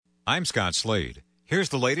I'm Scott Slade. Here's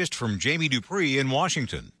the latest from Jamie Dupree in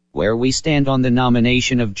Washington. Where we stand on the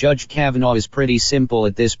nomination of Judge Kavanaugh is pretty simple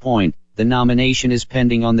at this point. The nomination is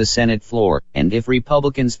pending on the Senate floor, and if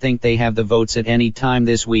Republicans think they have the votes at any time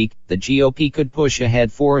this week, the GOP could push ahead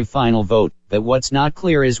for a final vote. But what's not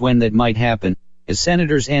clear is when that might happen. As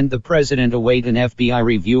senators and the president await an FBI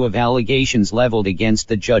review of allegations leveled against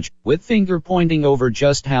the judge, with finger pointing over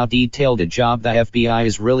just how detailed a job the FBI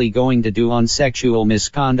is really going to do on sexual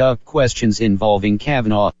misconduct questions involving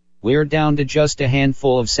Kavanaugh, we're down to just a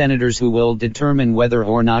handful of senators who will determine whether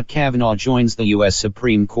or not Kavanaugh joins the U.S.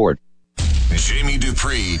 Supreme Court. Jamie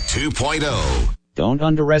Dupree 2.0. Don't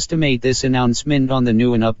underestimate this announcement on the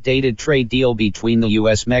new and updated trade deal between the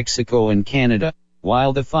U.S., Mexico, and Canada.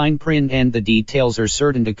 While the fine print and the details are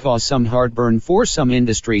certain to cause some heartburn for some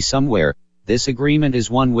industry somewhere, this agreement is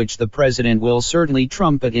one which the president will certainly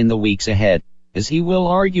trumpet in the weeks ahead, as he will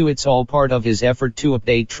argue it's all part of his effort to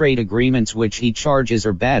update trade agreements which he charges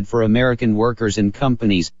are bad for American workers and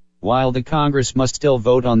companies. While the Congress must still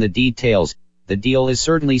vote on the details, the deal is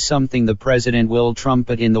certainly something the president will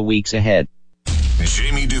trumpet in the weeks ahead.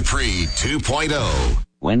 Jamie Dupree 2.0.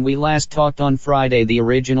 When we last talked on Friday, the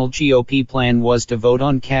original GOP plan was to vote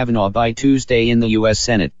on Kavanaugh by Tuesday in the U.S.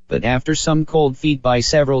 Senate, but after some cold feet by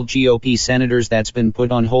several GOP senators, that's been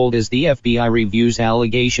put on hold as the FBI reviews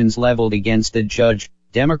allegations leveled against the judge.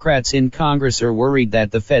 Democrats in Congress are worried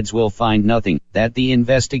that the feds will find nothing, that the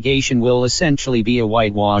investigation will essentially be a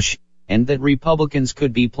whitewash, and that Republicans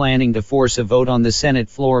could be planning to force a vote on the Senate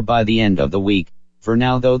floor by the end of the week. For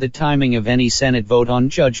now, though, the timing of any Senate vote on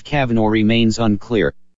Judge Kavanaugh remains unclear.